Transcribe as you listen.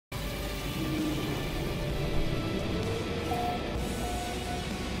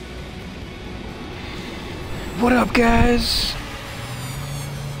What up, guys?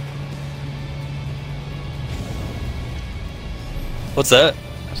 What's that?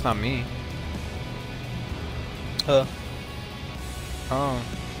 That's not me. Oh.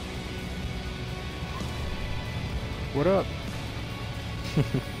 What up?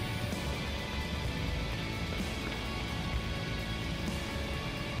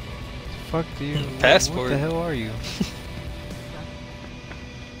 Fuck do you? Passport. What the hell are you?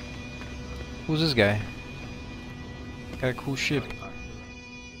 Who's this guy? Got a cool ship.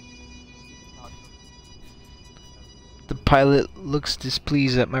 The pilot looks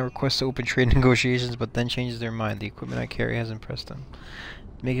displeased at my request to open trade negotiations, but then changes their mind. The equipment I carry has impressed them.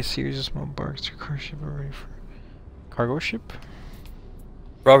 Make a series of small barks to car ship already for cargo ship.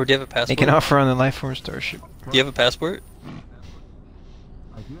 Robert, do you have a passport? Make an offer on the life form starship. Do you have a passport?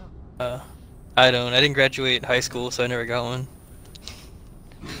 I don't. I didn't graduate high school, so I never got one.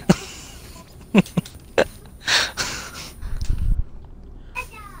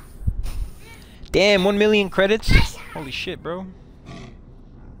 Damn, 1 million credits? Holy shit, bro.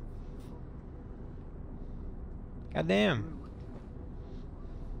 God damn.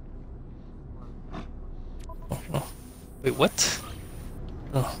 Oh. Wait, what?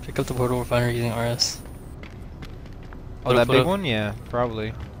 Oh, pick up the portal refiner using RS. Oh, that big one? Yeah,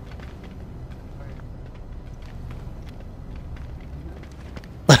 probably.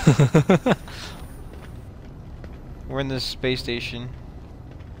 We're in this space station.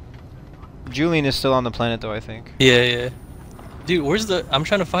 Julian is still on the planet though, I think. Yeah, yeah. Dude, where's the... I'm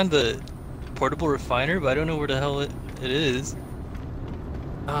trying to find the portable refiner, but I don't know where the hell it is.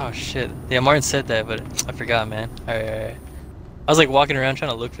 Oh, shit. Yeah, Martin said that, but I forgot, man. Alright, alright. I was like walking around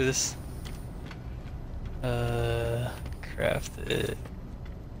trying to look for this. Craft it.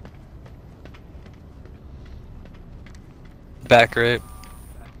 Back right.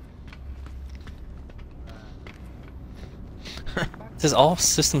 It says all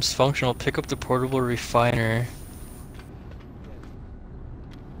systems functional. Pick up the portable refiner.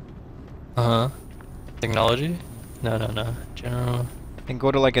 Technology? No, no, no. General. And go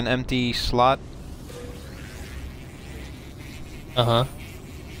to like an empty slot. Craft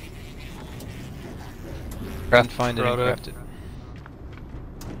And find it and craft it.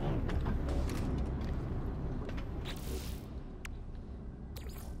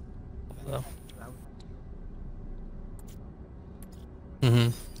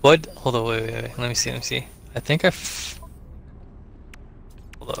 What? Hold on, wait. Let me see. I think hold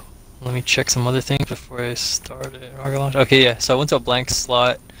on. Let me check some other things before I start it. Okay, yeah. So I went to a blank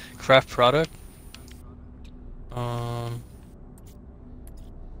slot. Craft product. I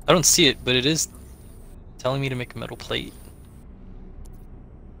don't see it, but it is telling me to make a metal plate.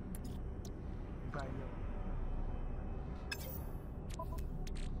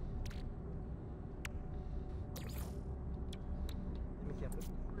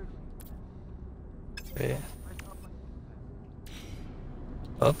 Okay.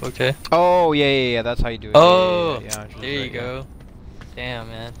 Oh, okay. Oh, yeah, that's how you do it. Oh, yeah, there you go. Damn,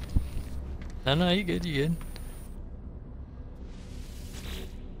 man. No, you good. Yeah,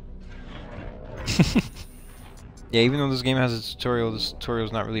 even though this game has its tutorial, this tutorial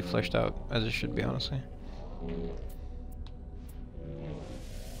is not really fleshed out as it should be, honestly.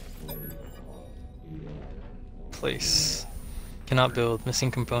 Place. Cannot build.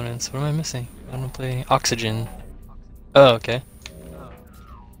 Missing components. What am I missing? I don't play oxygen. Oh, okay.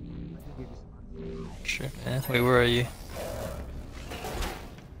 Sure, man. Wait, where are you?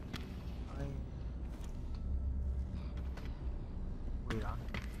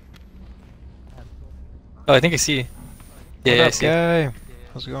 Oh, I think I see you. Yeah, I see. Guy?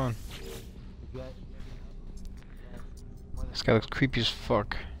 How's it going? This guy looks creepy as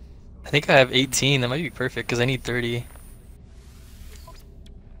fuck. I think I have 18. That might be perfect because I need 30.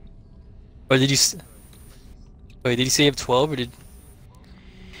 Or did you? Wait, did you say you have 12 or did?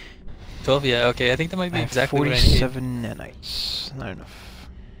 12? Yeah. Okay. I think that might be exactly what I need. 47 nanites. Not enough.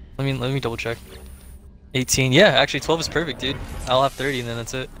 Let me double check. 18. Yeah, actually 12 is perfect, dude. I'll have 30 and then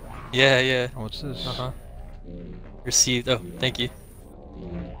that's it. Yeah. Oh, what's this? Received. Oh, thank you.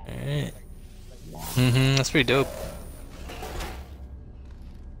 Alright. That's pretty dope.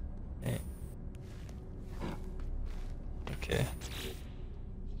 Okay.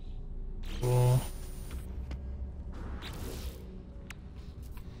 Cool.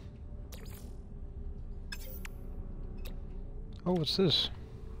 Oh, what's this?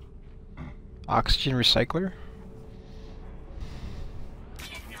 Oxygen recycler?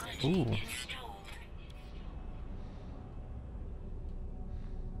 Ooh.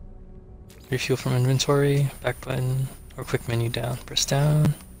 Refuel from inventory, back button, or quick menu down. Press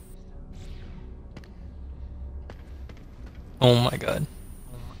down. Oh my god.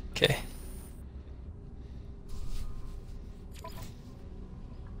 Okay.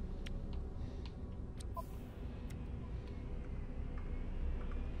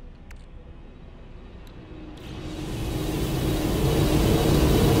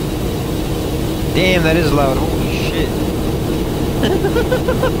 Damn, that is loud. Holy shit.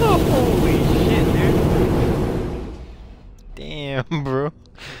 Holy shit, dude. Damn, bro.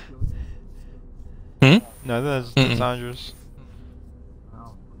 Hmm? No, that's Mm-mm. Andres.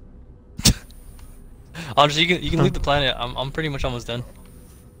 Andres, you can leave the planet. I'm pretty much almost done.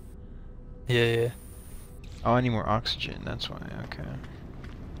 Yeah, yeah. Oh, I need more oxygen. That's why. Okay.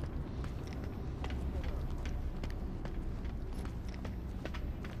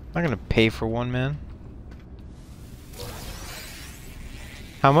 I'm not gonna pay for one, man.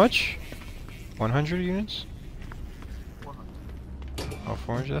 How much? 100 units? Oh,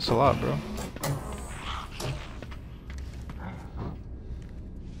 400? That's a lot, bro.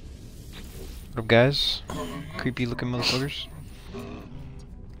 What up, guys? Creepy looking motherfuckers.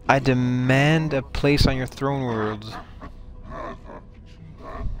 I demand a place on your throne world.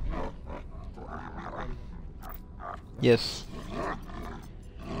 Yes.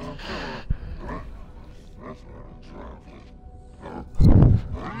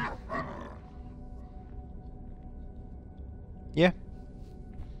 Yeah.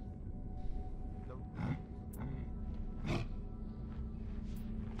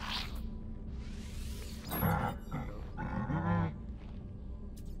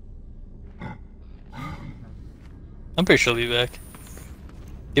 I'm pretty sure he'll be back.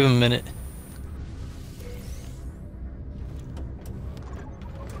 Give him a minute.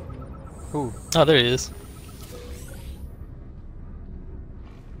 Who? Oh, there he is.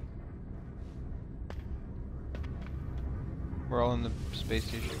 We're all in the space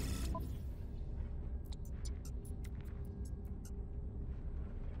station.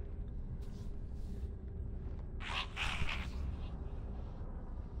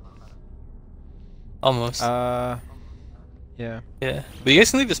 Almost. Yeah. Yeah. But you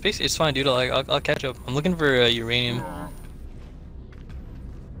guys can leave the space. It's fine, dude. I'll catch up. I'm looking for uranium.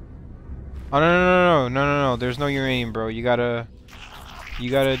 Oh, no. There's no uranium, bro. You gotta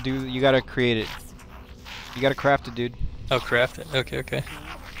create it. You gotta craft it, dude. Oh, craft it. Okay, okay.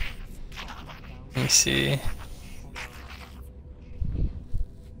 Let me see.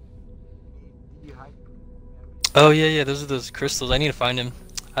 Oh, yeah. Those are those crystals. I need to find him.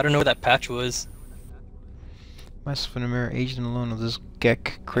 I don't know where that patch was. Myself and a mirror, aged and alone of this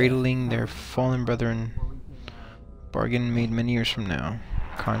Gek, cradling their fallen brethren. Bargain made many years from now.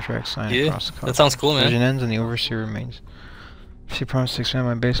 Contract signed across the continent. That sounds cool, man. Vision ends and the overseer remains. She promised to expand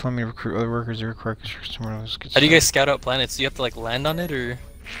my base, let me recruit other workers to require construction. How do you guys scout out planets? Do you have to like land on it or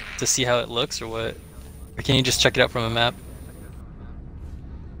to see how it looks or what? Or can you just check it out from a map?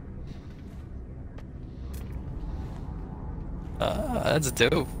 That's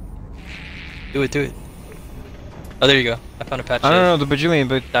dope. Do it. Oh, there you go. I found a patch. I don't know the bajillion,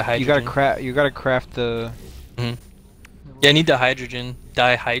 but you dihydrogen. gotta craft the. Yeah, I need dihydrogen.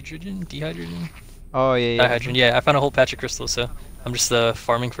 Dehydrogen? Oh yeah. Dihydrogen. Yeah, I found a whole patch of crystals, so I'm just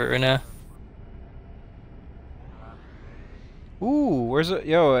farming for it right now. Ooh, where's a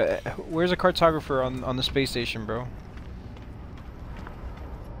cartographer on the space station, bro?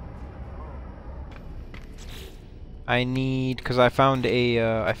 I need, cause I found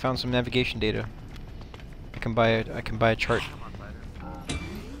some navigation data. I can buy a chart.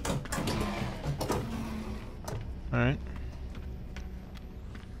 All right.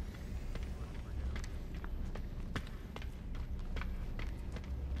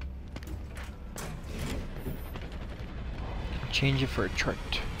 Change it for a chart.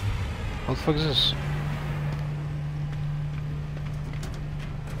 What the fuck is this?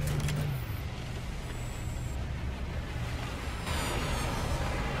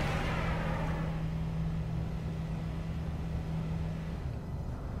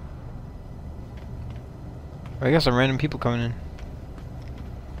 I got some random people coming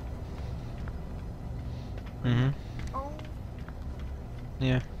in.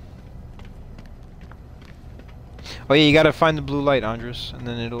 Yeah. Oh yeah, you gotta find the blue light, Andres, and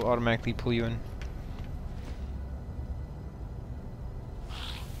then it'll automatically pull you in.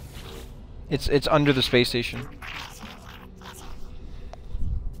 It's under the space station.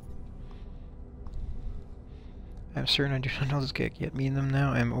 I'm certain I do not know this Gek yet. Meeting them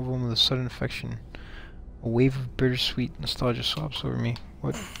now, I am overwhelmed with a sudden affection. A wave of bittersweet nostalgia swabs over me.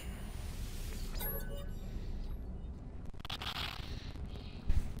 What?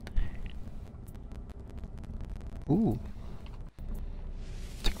 Ooh.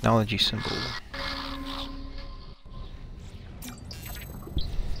 Technology symbol.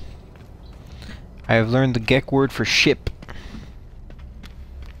 I have learned the Gek word for ship.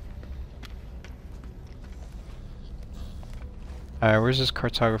 Alright, where's this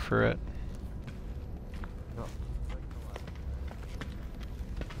cartographer at?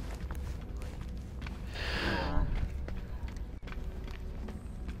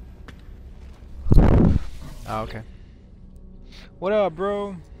 Oh, okay. What up,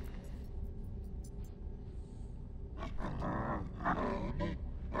 bro?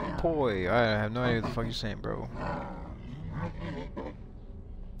 Boy, I have no idea what the fuck you're saying, bro.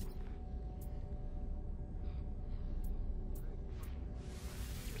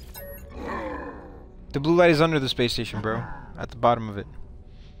 The blue light is under the space station, bro. At the bottom of it.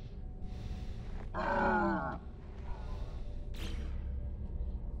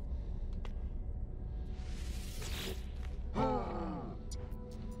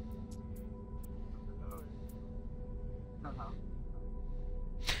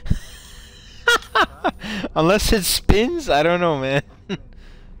 Unless it spins? I don't know, man.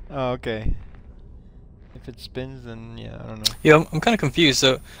 Oh, okay. If it spins, then yeah, I don't know. Yeah, I'm kind of confused.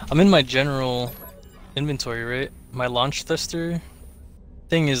 So I'm in my general inventory, right? My launch thruster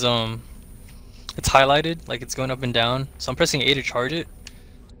thing is it's highlighted, like it's going up and down. So I'm pressing A to charge it,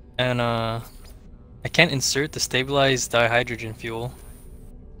 and I can't insert the stabilized dihydrogen fuel.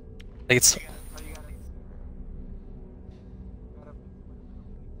 Like it's.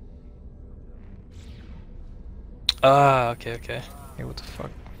 Ah, okay, okay. Hey, what the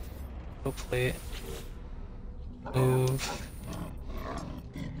fuck? Go plate. Move.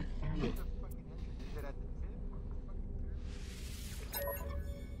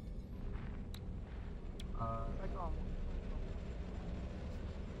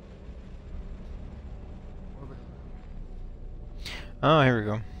 Oh, here we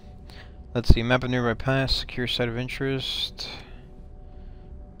go. Let's see. Map of nearby paths, secure site of interest,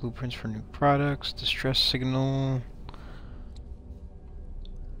 blueprints for new products, distress signal.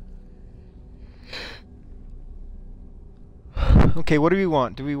 Okay, what do we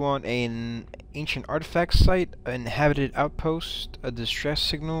want? Do we want an ancient artifact site, an inhabited outpost, a distress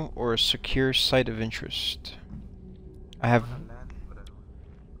signal, or a secure site of interest? I have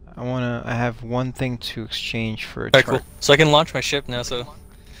one thing to exchange for a Alright, chart. cool. So I can launch my ship now, so.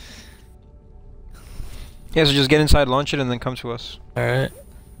 Yeah, so just get inside, launch it, and then come to us. Alright.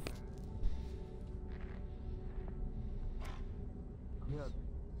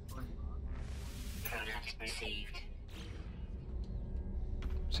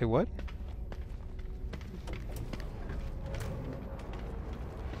 Say what?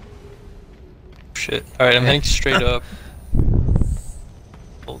 Shit. Alright, I'm heading straight up.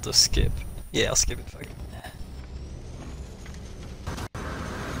 Hold to skip. Yeah, I'll skip it. Fuck it.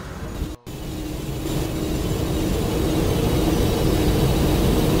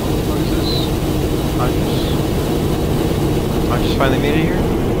 What is this? I just finally made it here?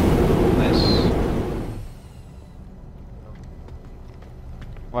 Nice.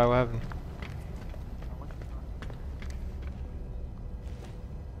 Why, what happened?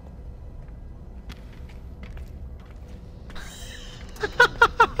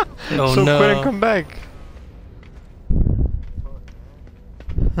 Oh so no. quit and come back.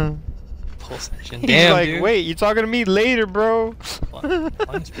 Pulse engine. He's Damn, like, dude. wait, you talking to me later, bro?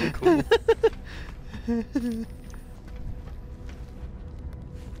 Mine's pretty cool.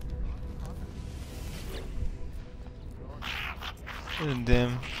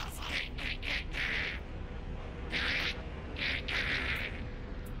 Damn.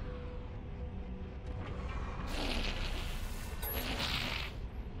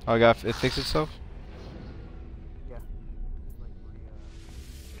 Oh, it fixed itself?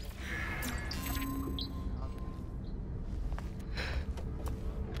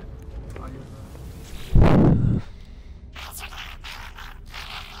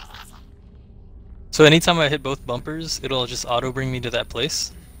 So anytime I hit both bumpers, it'll just auto bring me to that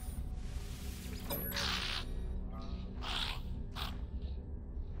place.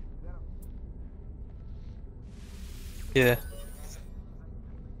 Yeah.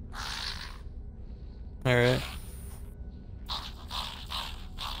 Alright.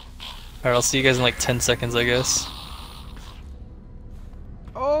 Alright, I'll see you guys in like 10 seconds, I guess.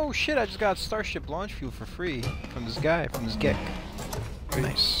 Oh shit, I just got Starship launch fuel for free from this guy, from this Gek.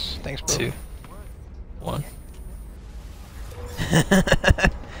 Nice. Thanks, bro. 2, 1.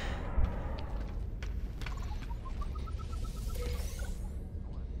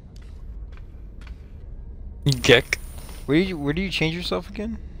 Gek. Where do you change yourself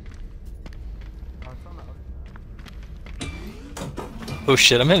again? Oh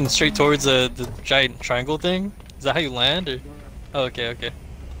shit, I'm heading straight towards the giant triangle thing. Is that how you land, or? Oh, okay, okay.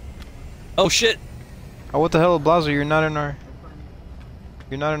 Oh shit! Oh, what the hell, Blazo? You're not in our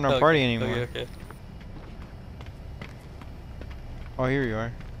party anymore. Okay. Oh, here you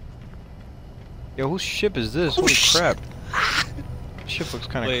are. Yo, whose ship is this? Oh, Holy crap! Ship looks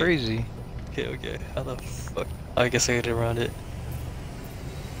kind of crazy. Okay. How the fuck? I guess I gotta around it.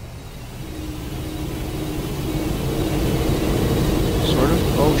 Sort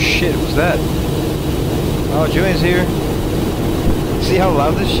of. Oh shit! Who's that? Oh, Julian's here. See how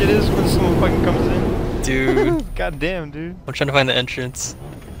loud this shit is when someone fucking comes in? Dude. God damn, dude. I'm trying to find the entrance.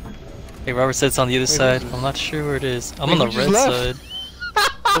 Hey, Robert said it's on the other side. I'm not sure where it is. I'm on the red side.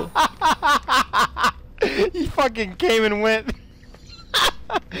 He fucking came and went.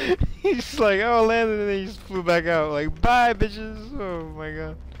 He's just like, oh, landed, and then he just flew back out. Like, bye, bitches. Oh my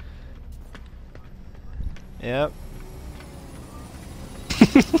god. Yep.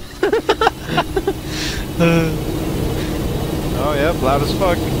 Oh, yep, loud as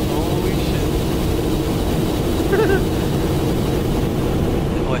fuck. Holy shit.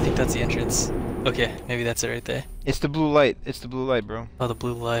 Oh, I think that's the entrance. Okay, maybe that's it right there. It's the blue light. It's the blue light, bro. Oh, the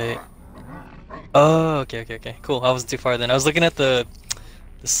blue light. Oh, okay. Cool. I wasn't too far then. I was looking at the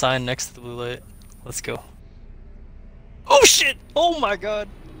sign next to the blue light. Let's go. Oh shit! Oh my god,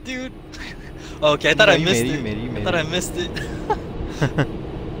 dude. Okay, I thought I missed it. I thought I missed it.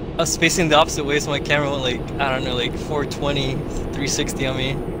 I was facing the opposite way, so my camera went like, I don't know, like 420, 360 on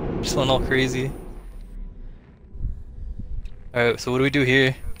me. Just went all crazy. Alright, so what do we do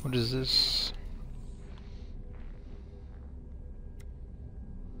here? What is this?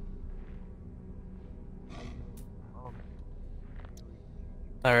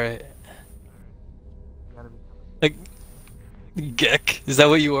 Alright. Like, Gek? Is that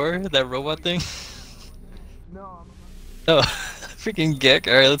what you are? That robot thing? No, Oh, freaking Gek.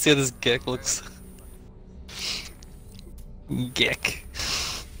 Alright, let's see how this Gek looks. Gek.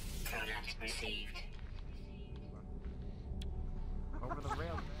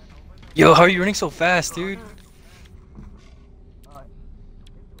 Yo, how are you running so fast, dude?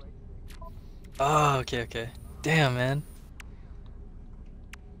 Oh, okay. Damn, man.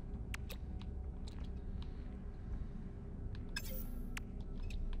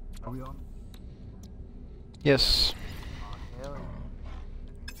 Are we on? Yes.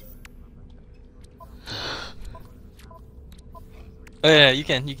 Oh yeah, you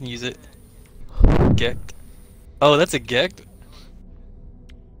can use it. Gek. Oh, that's a Gek?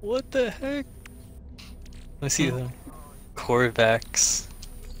 What the heck? Let's see them. Corvax.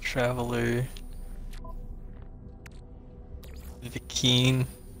 Traveler. Vikine.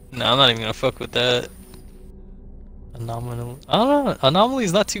 No, I'm not even gonna fuck with that. Anomaly. I don't know.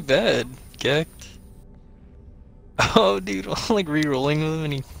 Anomaly's not too bad. Gek. Oh, dude, I'm like re-rolling with him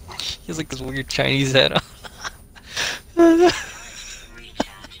and he has like this weird Chinese hat on.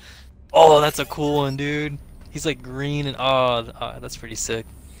 Oh, that's a cool one, dude. He's like green and that's pretty sick.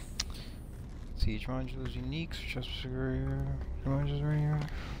 See, each module's unique.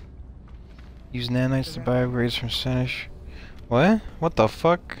 Use nanites to buy upgrades from Sanish. What? What the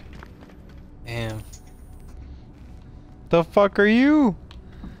fuck? Damn. The fuck are you?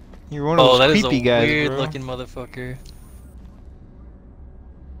 You're one of those creepy guys, bro. Weird looking motherfucker.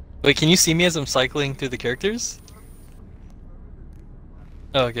 Wait, can you see me as I'm cycling through the characters?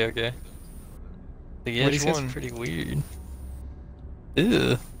 Oh, okay. But yeah, these guys are pretty weird.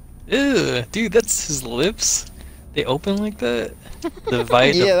 Ew. Dude, that's his lips. They open like that.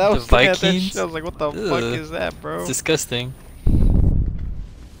 The yeah, that was the Vikings. Shit. I was like, what the fuck is that, bro? It's disgusting.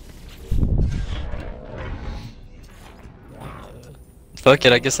 Fuck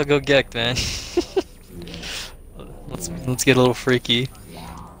it, I guess I'll go Gek, man. let's get a little freaky.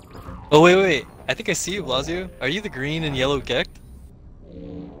 Oh wait. I think I see you, Blasio. Are you the green and yellow Gek?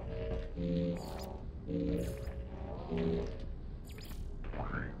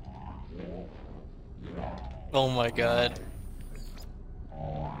 Oh my god.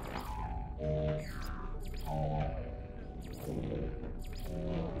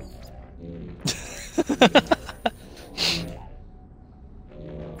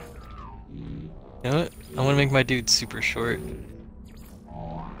 You know what? I'm gonna make my dude super short.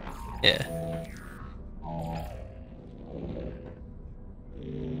 Yeah.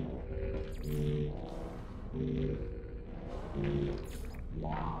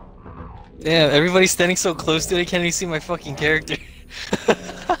 Damn, everybody's standing so close to it, I can't even see my fucking character.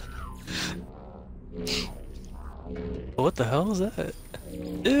 What the hell is that?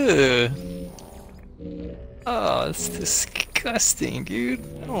 Ew. Oh, it's disgusting, dude.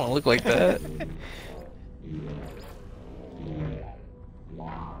 I don't want to look like that.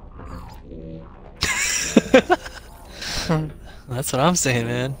 That's what I'm saying,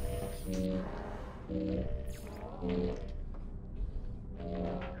 man.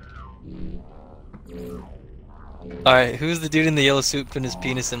 Alright, who's the dude in the yellow suit putting his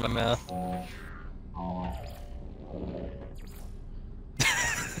penis in my mouth?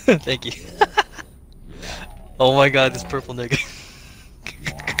 Thank you. Oh my god, this purple nigga.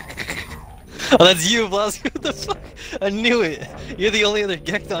 Oh, that's you, Blasi. What the fuck? I knew it. You're the only other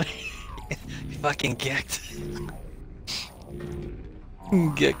gecked on here. You fucking gecked.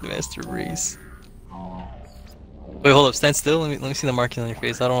 Gecked master race. Wait, hold up. Stand still. Let me see the marking on your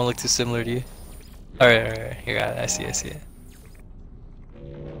face. I don't want to look too similar to you. Alright. Here, I see it.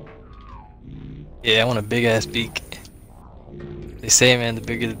 Yeah, I want a big ass beak. They say, man, the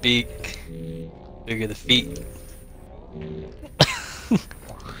bigger the beak, bigger the feet.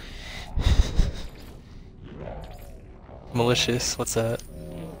 Malicious, what's that?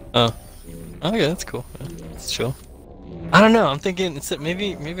 Oh. Oh yeah, that's cool. Yeah, that's chill. I don't know, I'm thinking instead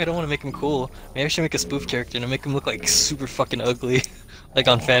maybe I don't want to make him cool. Maybe I should make a spoof character and make him look like super fucking ugly. Like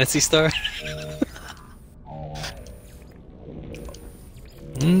on Phantasy Star.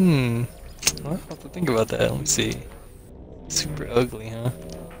 I'll have to think about that, let me see. Super ugly, huh?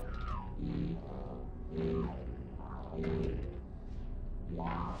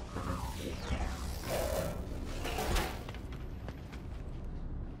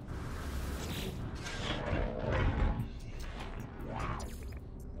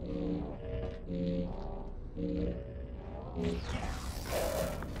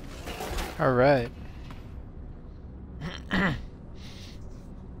 All right.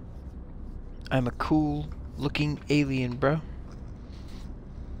 I'm a cool looking alien, bro.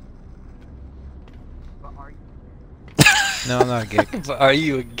 But are you? No, I'm not a geek. But are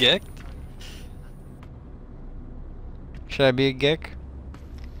you a geek? Should I be a geek?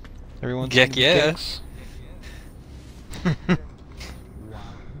 Everyone's Geek, yeah. geeks?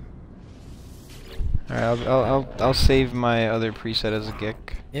 Alright, I'll save my other preset as a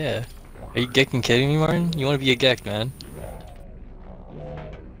geek. Yeah. Are you geeking kidding me, Martin? You want to be a geek, man.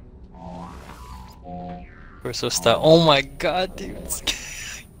 We're so style. Oh my god, dude.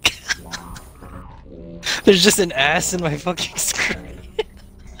 There's just an ass in my fucking screen.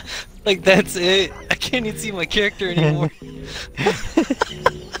 Like, that's it. I can't even see my character anymore.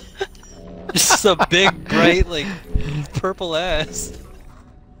 Just a big, bright, like, purple ass.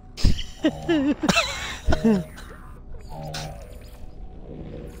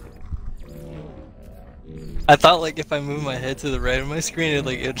 I thought, like, if I move my head to the right of my screen,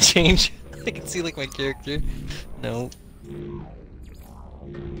 it'd change. I can see, like, my character. No.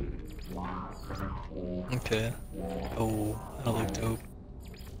 Okay. Oh, that'll look dope.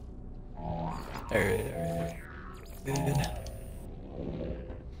 Alright. Good.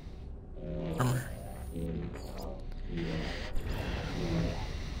 Armor.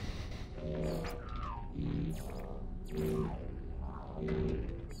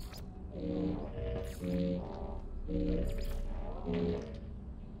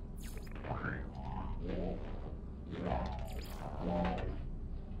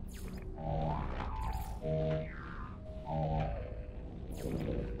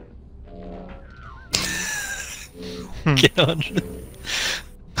 Get on.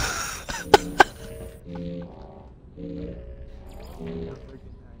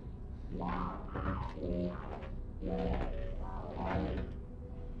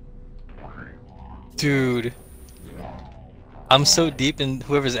 Dude, I'm so deep in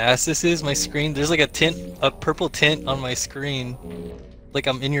whoever's ass this is. My screen, there's like a purple tint on my screen, like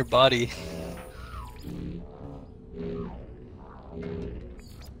I'm in your body.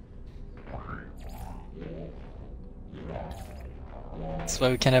 That's why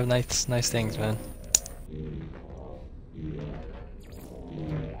we can't have nice things, man.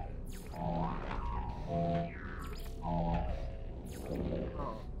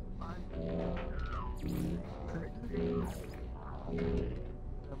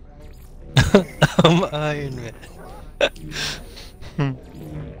 I'm Iron Man.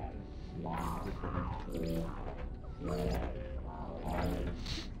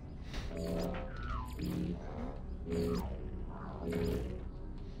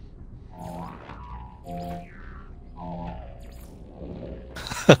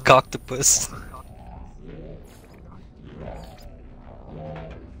 Octopus.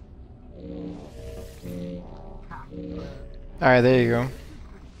 Alright, there you go.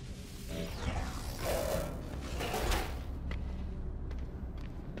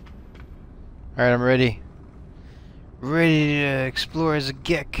 Alright, I'm ready. Ready to explore as a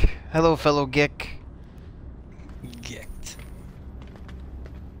geek. Hello, fellow geek. Geeked.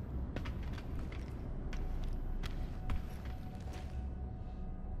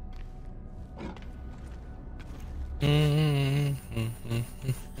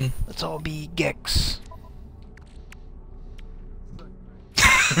 Let's all be Gex.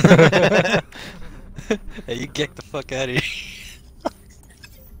 Hey, you get the fuck out of here.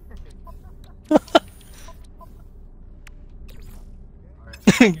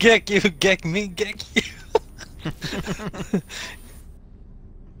 Gek you, gek me, gek you.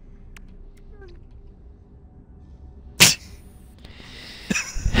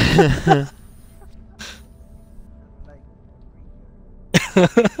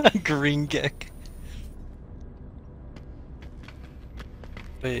 Green gek.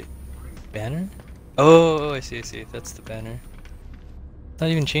 Wait, banner? Oh, I see, I see. That's the banner. Not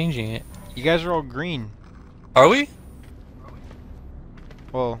even changing it. You guys are all green. Are we?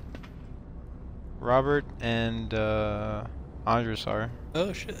 Well, Robert and Andres are.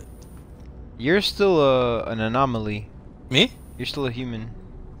 Oh shit. You're still an anomaly. Me? You're still a human.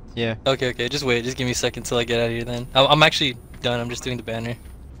 Yeah. Okay, okay. Just wait. Just give me a second till I get out of here. Then I'm actually done. I'm just doing the banner,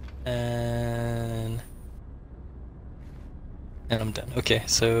 and I'm done. Okay,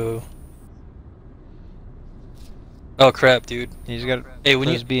 so. Oh crap, dude. You just gotta Hey, when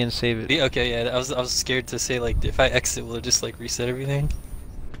press you B and save it. okay, yeah. I was scared to say like if I exit, will it just like reset everything?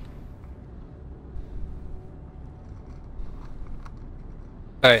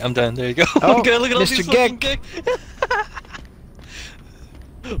 All right, I'm done. There you go. Oh, Okay, look at all Mr. these fucking Gek.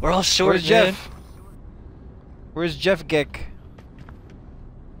 We're all short, Where's man. Jeff? Where's Jeff Gek?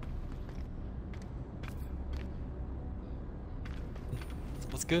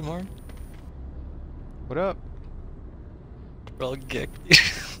 What's good, Mark? What up? We're all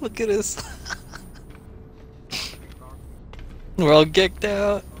gecked. Look at us. We're all gecked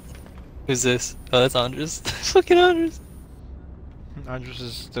out. Who's this? Oh, that's Andres. Fucking Andres. Andres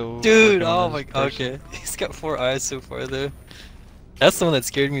is still. Dude, working on oh his my. person. Okay, he's got 4 eyes so far though. That's the one that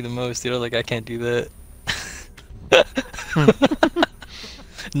scared me the most. You know, like I can't do that.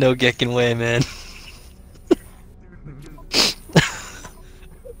 No gecking way, man.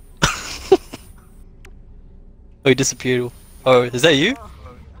 Oh, he disappeared. Oh, is that you?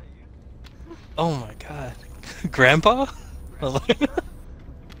 Oh my god. Grandpa?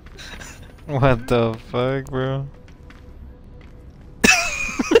 What the fuck, bro?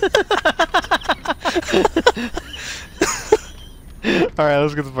 Alright,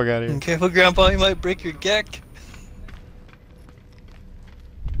 let's get the fuck out of here. Careful, Grandpa, you might break your geck.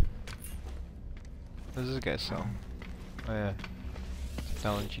 What does this guy sell? Oh yeah.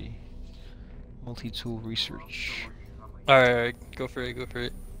 Technology. Multi-tool research. Alright, go for it, go for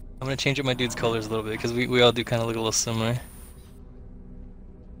it. I'm gonna change up my dude's colors a little bit, because we all do kind of look a little similar.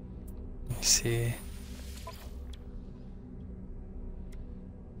 Let me see.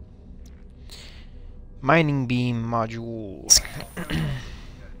 Mining beam module.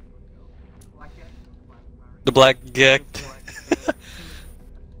 The black geck.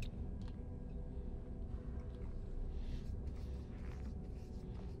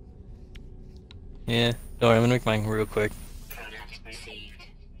 Yeah, don't worry, I'm gonna make mine real quick.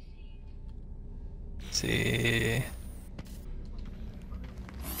 Let's see.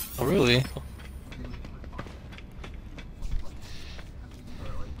 Oh, really?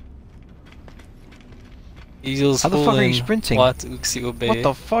 Eagles How the fuck are you sprinting? What What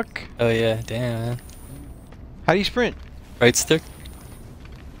the fuck? Oh yeah, damn man. How do you sprint? Right stick?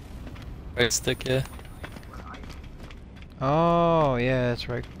 Right stick, yeah. Oh yeah, that's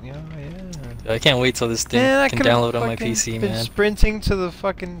right. Yeah, yeah. I can't wait till this thing Man, I can could've download on my fucking PC, been man. sprinting to the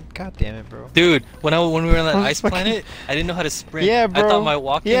fucking. God damn it, bro. Dude, when we were on that I was ice fucking- planet, I didn't know how to sprint. Yeah, I bro. thought my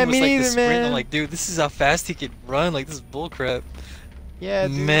walking Yeah, was me like neither, the sprint. man. I'm like, dude, this is how fast he could run. Like, this is bullcrap. Yeah,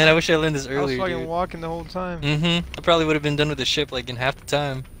 dude. Man, I wish I learned this I was earlier, fucking dude. walking the whole time. I probably would have been done with the ship like in half the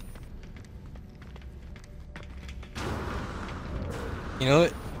time. You know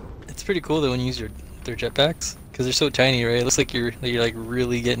what? It's pretty cool though when you use their jetpacks because they're so tiny, right? It looks like you're like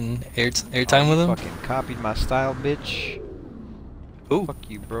really getting airtime with them. Fucking copied my style, bitch. Ooh. Fuck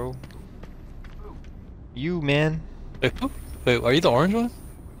you, bro. You, man. Wait, are you the orange one?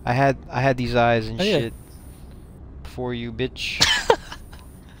 I had these eyes and Oh, yeah. shit. For you, bitch.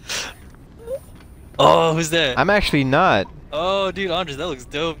 Oh, who's that? I'm actually not. Oh, dude, Andres, that looks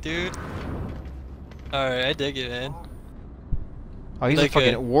dope, dude. Alright, I dig it, man. Oh, he's Like a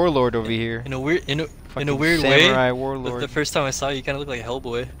fucking warlord over here. In a weird, in a Fucking weird way. samurai warlord. The first time I saw you, you kind of look like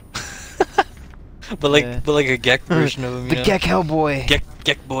Hellboy. but like, Yeah. but like a Gek version of him. The You know? Gek Hellboy.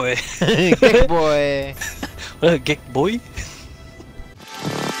 Gek boy. Gek boy. What, Gek boy?